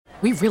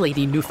We really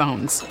need new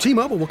phones.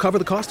 T-Mobile will cover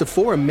the cost of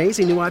 4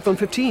 amazing new iPhone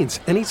 15s,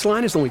 and each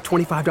line is only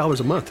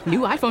 $25 a month. New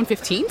iPhone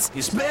 15s?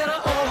 It's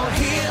better over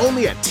here.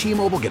 Only at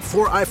T-Mobile, get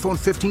 4 iPhone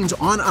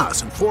 15s on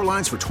us and 4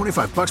 lines for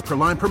 $25 per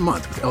line per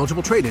month with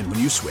eligible trade-in when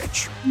you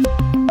switch.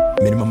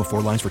 Minimum of 4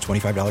 lines for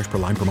 $25 per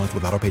line per month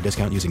with autopay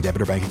discount using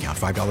debit or bank account.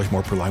 $5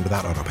 more per line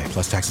without autopay,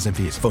 plus taxes and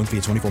fees. Phone fee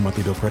at 24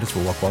 monthly bill credits for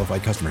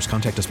well-qualified customers.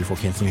 Contact us before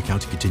canceling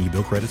account to continue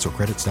bill credits or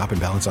credit stop and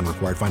balance on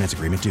required finance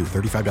agreement due.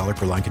 $35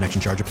 per line connection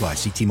charge applies.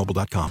 See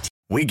T-Mobile.com.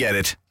 We get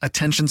it.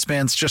 Attention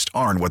spans just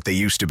aren't what they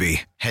used to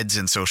be. Heads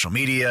in social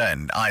media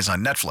and eyes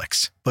on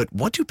Netflix. But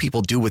what do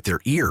people do with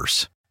their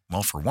ears?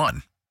 Well, for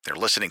one, they're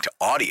listening to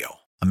audio.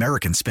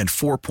 Americans spend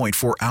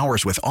 4.4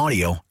 hours with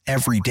audio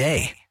every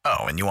day.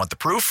 Oh, and you want the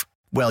proof?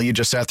 Well, you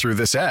just sat through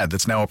this ad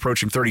that's now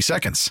approaching 30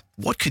 seconds.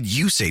 What could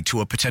you say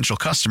to a potential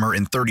customer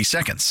in 30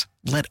 seconds?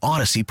 Let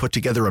Odyssey put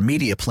together a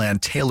media plan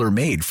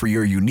tailor-made for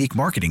your unique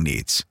marketing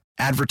needs.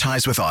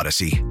 Advertise with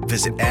Odyssey.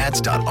 Visit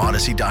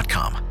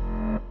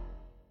ads.odyssey.com.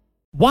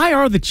 Why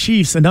are the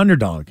Chiefs an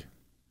underdog?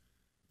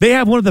 They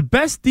have one of the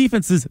best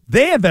defenses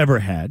they have ever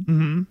had.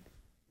 Mm-hmm.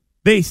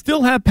 They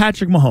still have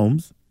Patrick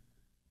Mahomes.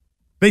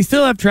 They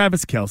still have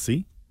Travis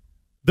Kelce.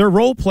 Their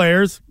role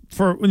players,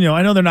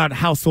 I know they're not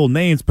household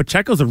names, but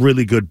Pacheco's a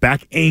really good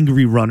back,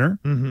 angry runner.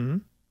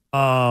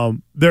 Mm-hmm.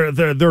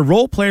 Their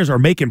role players are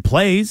making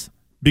plays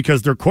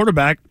because their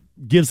quarterback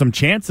gives them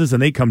chances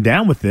and they come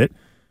down with it.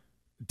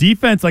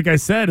 Defense, like I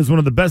said, is one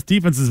of the best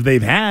defenses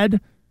they've had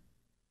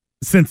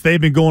since they've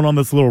been going on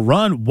this little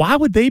run. Why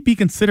would they be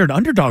considered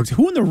underdogs?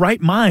 Who in their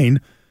right mind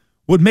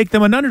would make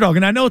them an underdog?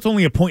 And I know it's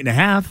only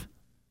 1.5,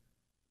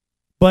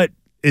 but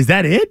is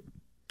that it?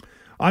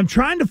 I'm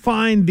trying to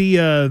find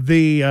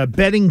the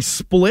betting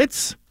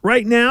splits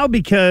right now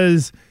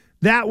because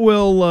that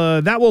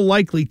will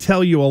likely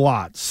tell you a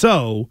lot.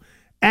 So,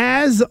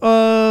 as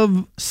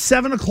of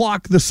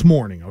 7:00 this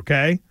morning,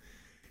 okay,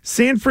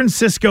 San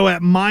Francisco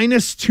at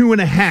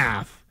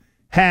 -2.5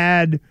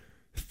 had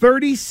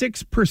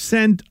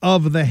 36%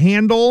 of the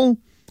handle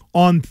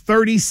on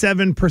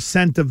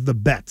 37% of the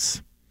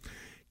bets.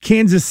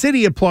 Kansas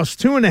City at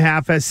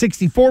 +2.5 has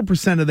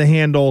 64% of the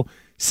handle,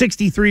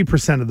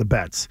 63% of the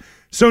bets.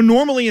 So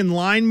normally in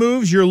line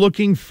moves, you're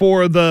looking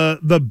for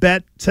the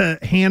bet to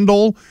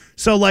handle.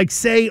 So like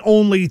say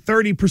only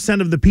 30%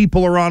 of the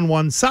people are on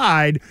one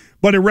side,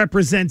 but it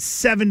represents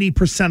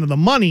 70% of the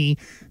money.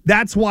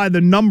 That's why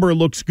the number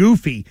looks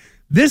goofy.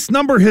 This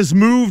number has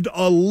moved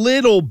a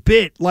little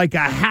bit, like a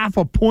half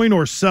a point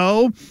or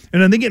so,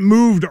 and I think it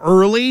moved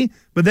early,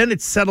 but then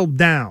it settled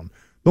down.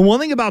 The one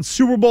thing about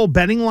Super Bowl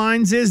betting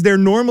lines is there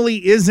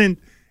normally isn't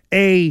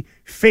a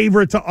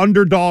favorite to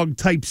underdog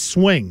type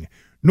swing.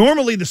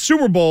 Normally the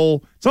Super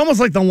Bowl, it's almost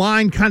like the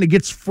line kind of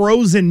gets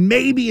frozen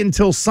maybe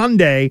until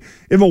Sunday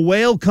if a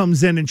whale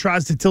comes in and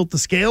tries to tilt the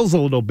scales a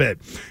little bit.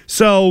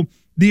 So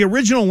the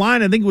original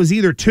line, I think, was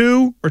either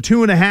 2 or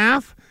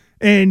 2.5.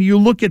 And you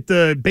look at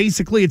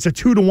basically it's a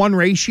 2-to-1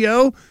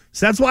 ratio.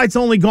 So that's why it's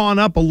only gone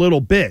up a little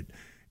bit.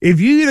 If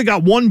you either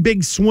got one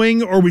big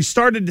swing or we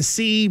started to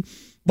see,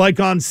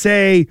 like on,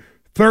 say,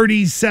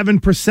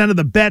 37% of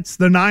the bets,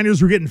 the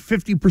Niners were getting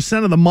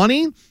 50% of the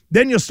money,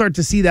 then you'll start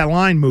to see that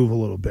line move a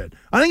little bit.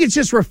 I think it's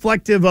just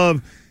reflective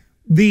of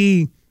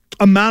the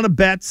amount of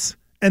bets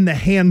and the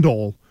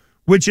handle,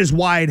 which is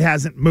why it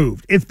hasn't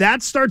moved. If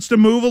that starts to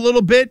move a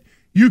little bit,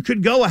 you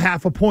could go a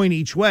half a point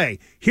each way.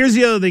 Here's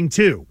the other thing,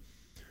 too.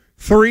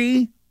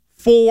 3,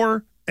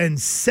 4, and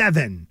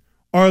 7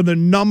 are the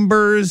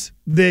numbers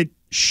that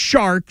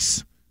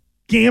sharks,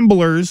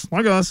 gamblers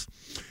like us,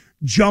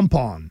 jump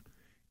on.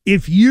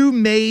 If you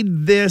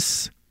made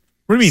this...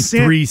 What do you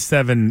mean 3,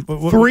 7?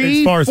 3,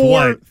 as far as 4,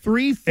 what?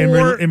 3,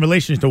 4... In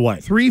relation to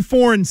what? 3,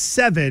 4, and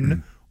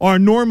 7 are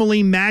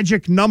normally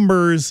magic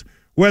numbers,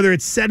 whether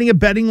it's setting a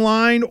betting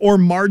line or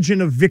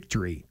margin of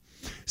victory.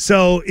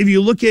 So if you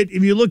look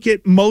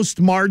at most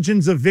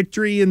margins of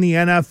victory in the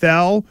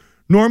NFL...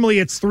 Normally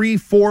it's 3,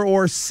 4,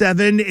 or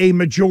 7 a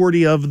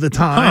majority of the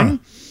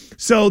time.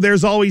 So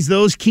there's always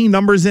those key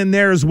numbers in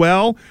there as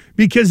well.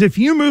 Because if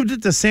you moved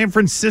it to San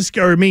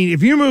Francisco,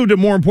 if you moved it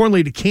more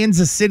importantly to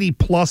Kansas City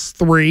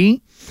 +3,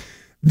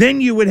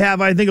 then you would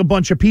have, I think, a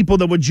bunch of people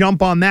that would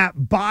jump on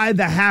that by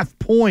the half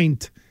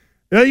point.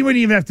 You wouldn't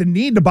even have to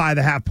need to buy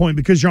the half point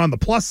because you're on the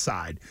plus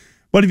side.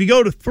 But if you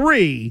go to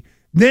 3,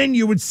 then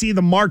you would see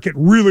the market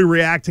really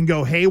react and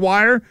go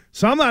haywire.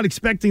 So I'm not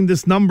expecting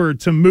this number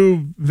to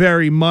move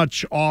very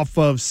much off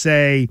of,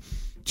 say,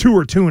 2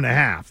 or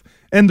 2.5.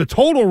 And the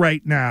total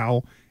right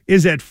now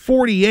is at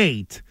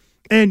 48.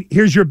 And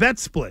here's your bet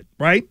split,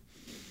 right?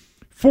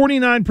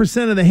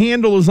 49% of the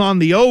handle is on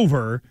the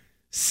over,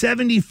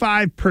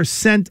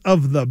 75%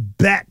 of the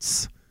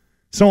bets.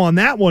 So on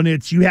that one,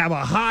 you have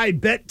a high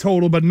bet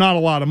total, but not a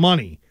lot of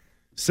money.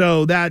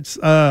 So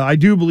that's, I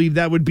do believe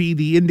that would be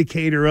the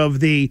indicator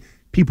of the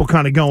people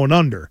kind of going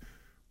under,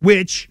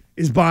 which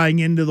is buying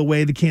into the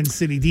way the Kansas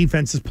City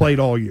defense has played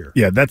all year.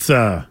 Yeah, that's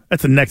a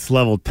next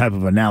level type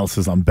of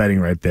analysis on betting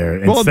right there.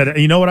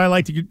 You know what I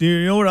like to do?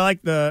 You know what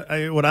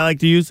I like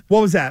to use?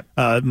 What was that?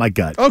 My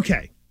gut.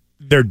 Okay.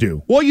 they're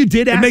due. Well, you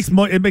did ask.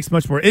 It makes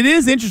much more. It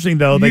is interesting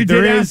though. You like,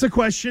 did ask a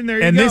question. There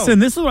you go.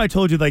 This is what I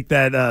told you. Like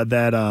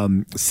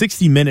that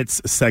 60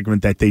 Minutes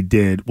segment that they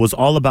did was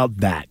all about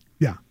that.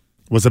 Yeah,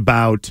 was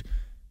about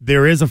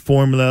there is a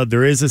formula,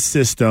 there is a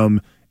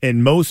system,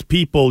 and most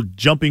people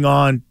jumping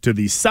on to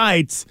these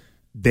sites,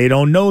 they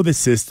don't know the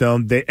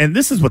system. And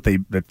this is what they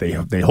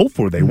hope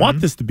for. They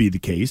want this to be the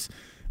case.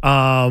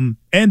 And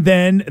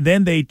then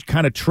they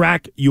kind of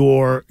track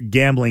your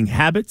gambling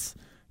habits,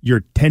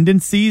 your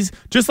tendencies.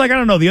 Just like, I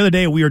don't know, the other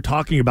day we were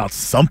talking about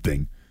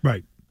something.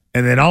 Right.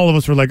 And then all of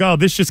us were like, oh,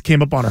 this just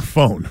came up on our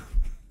phone.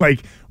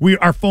 Like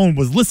our phone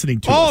was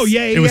listening to us. Oh,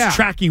 yeah. It was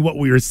tracking what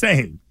we were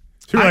saying.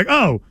 So we're like,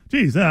 oh,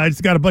 geez, I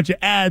just got a bunch of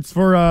ads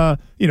for,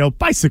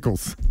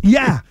 bicycles.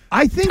 Yeah.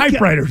 I think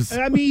typewriters.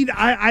 I mean,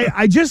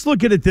 I just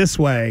look at it this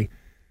way.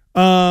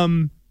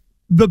 The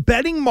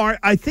betting market,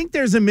 I think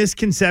there's a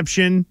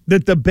misconception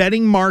that the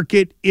betting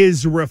market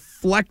is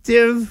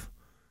reflective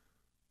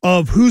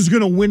of who's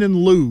going to win and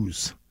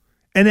lose.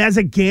 And as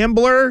a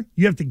gambler,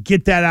 you have to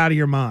get that out of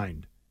your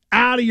mind.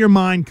 Out of your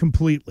mind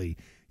completely.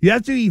 You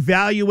have to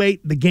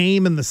evaluate the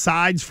game and the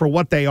sides for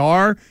what they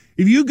are.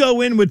 If you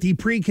go in with the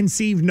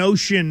preconceived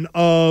notion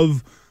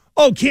of,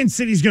 oh, Kansas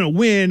City's going to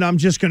win, I'm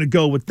just going to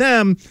go with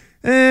them,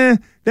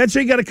 that's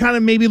where you got to kind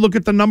of maybe look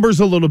at the numbers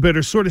a little bit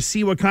or sort of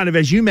see what kind of,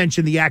 as you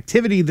mentioned, the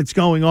activity that's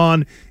going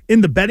on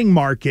in the betting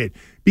market.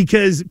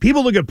 Because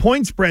people look at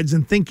point spreads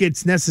and think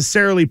it's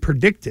necessarily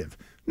predictive.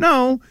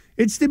 No,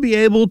 it's to be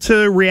able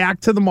to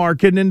react to the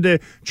market and to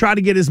try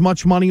to get as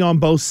much money on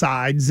both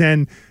sides.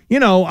 And,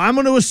 I'm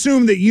going to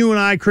assume that you and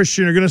I,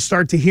 Christian, are going to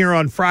start to hear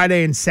on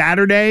Friday and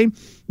Saturday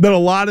that a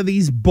lot of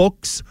these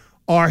books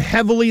are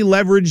heavily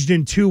leveraged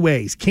in two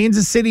ways.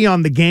 Kansas City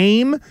on the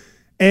game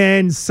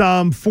and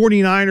some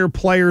 49er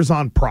players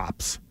on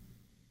props.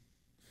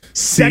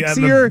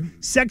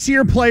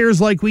 Sexier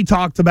players like we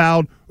talked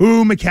about.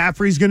 Ooh,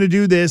 McCaffrey's going to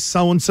do this.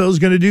 So-and-so's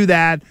going to do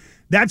that.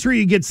 That's where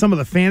you get some of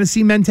the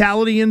fantasy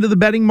mentality into the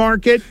betting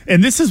market.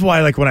 And this is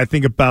why, like, when I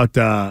think about,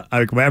 I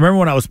remember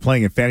when I was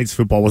playing and fantasy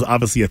football was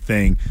obviously a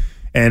thing.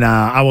 And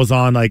I was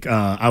on,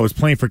 I was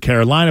playing for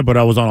Carolina, but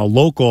I was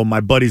on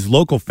my buddy's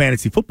local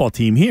fantasy football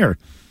team here.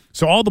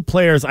 So all the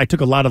players, I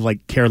took a lot of,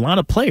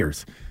 Carolina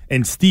players.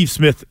 And Steve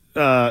Smith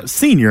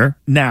Sr.,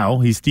 now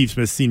he's Steve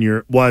Smith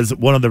Sr., was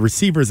one of the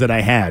receivers that I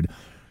had.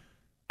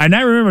 And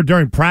I remember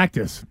during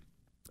practice,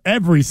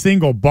 every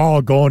single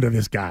ball going to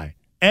this guy.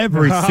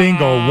 Every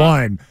single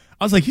one.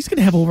 I was like, he's going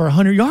to have over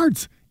 100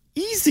 yards.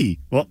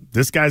 Easy. Well,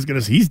 this guy's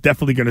he's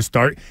definitely going to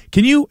start.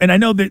 And I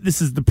know that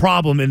this is the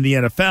problem in the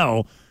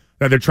NFL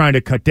that they're trying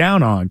to cut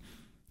down on.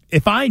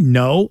 If I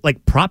know,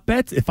 prop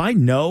bets, if I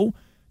know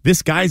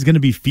this guy's going to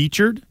be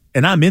featured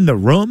and I'm in the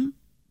room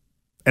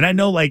and I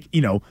know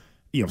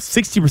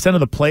 60% of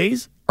the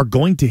plays are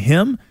going to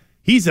him,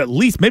 he's at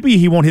least, maybe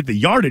he won't hit the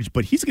yardage,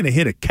 but he's going to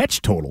hit a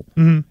catch total.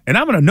 Mm-hmm. And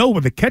I'm going to know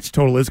what the catch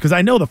total is because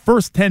I know the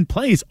first 10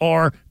 plays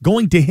are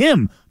going to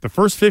him. The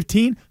first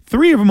 15,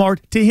 3 of them are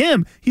to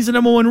him. He's the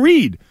number one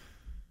read.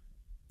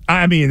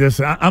 I mean,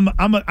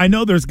 I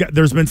know there's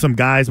been some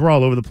guys, we're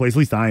all over the place, at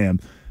least I am,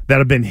 that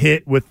have been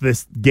hit with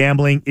this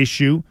gambling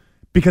issue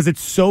because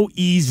it's so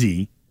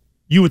easy.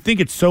 You would think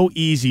it's so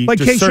easy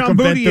to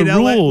circumvent the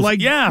rules. Like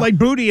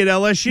Booty at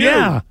LSU.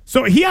 Yeah.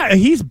 So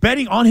he's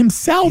betting on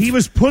himself. He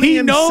was putting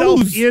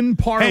himself in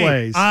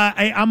parlays.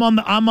 Hey, I'm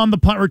on the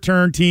punt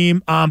return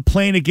team. I'm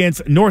playing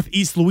against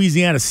Northeast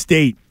Louisiana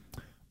State.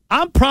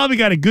 I'm probably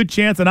got a good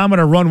chance that I'm going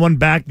to run one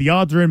back. The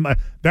odds are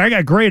I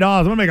got great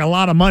odds. I'm going to make a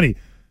lot of money.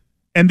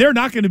 And they're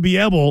not going to be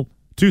able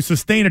to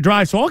sustain a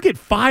drive. So I'll get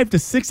 5 to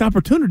 6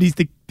 opportunities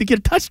to get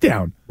a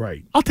touchdown.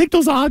 Right. I'll take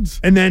those odds.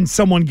 And then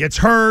someone gets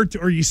hurt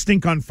or you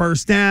stink on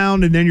first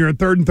down and then you're in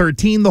 3rd and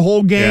 13 the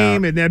whole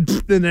game and then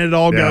it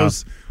all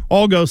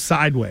goes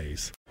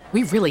sideways.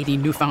 We really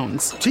need new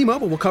phones.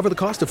 T-Mobile will cover the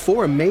cost of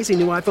 4 amazing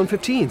new iPhone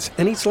 15s,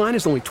 and each line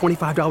is only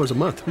 $25 a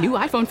month. New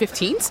iPhone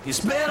 15s?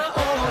 It's better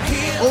over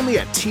here. Only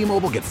at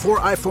T-Mobile, get 4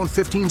 iPhone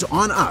 15s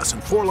on us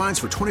and 4 lines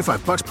for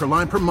 $25 per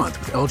line per month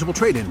with eligible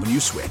trade-in when you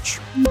switch.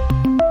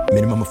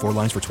 Minimum of 4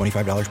 lines for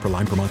 $25 per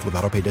line per month with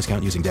autopay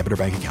discount using debit or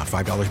bank account.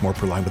 $5 more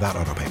per line without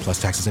autopay, plus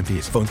taxes and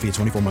fees. Phone fee at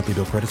 24 monthly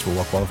bill credits for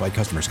well-qualified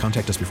customers.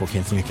 Contact us before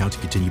canceling account to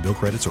continue bill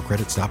credits or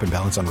credit stop and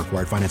balance on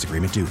required finance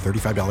agreement due.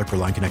 $35 per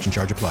line connection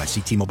charge applies.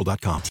 See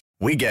T-Mobile.com.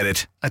 We get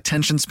it.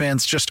 Attention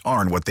spans just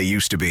aren't what they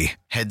used to be.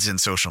 Heads in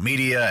social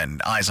media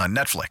and eyes on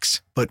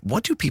Netflix. But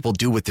what do people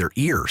do with their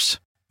ears?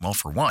 Well,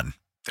 for one,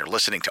 they're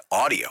listening to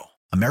audio.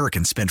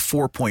 Americans spend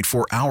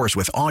 4.4 hours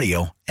with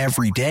audio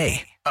every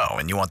day. Oh,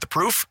 and you want the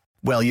proof?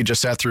 Well, you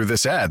just sat through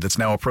this ad that's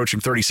now approaching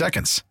 30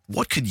 seconds.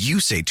 What could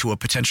you say to a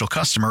potential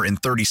customer in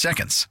 30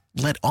 seconds?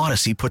 Let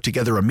Odyssey put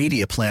together a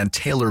media plan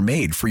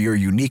tailor-made for your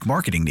unique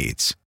marketing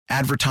needs.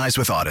 Advertise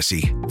with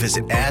Odyssey.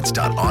 Visit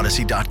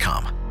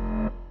ads.odyssey.com.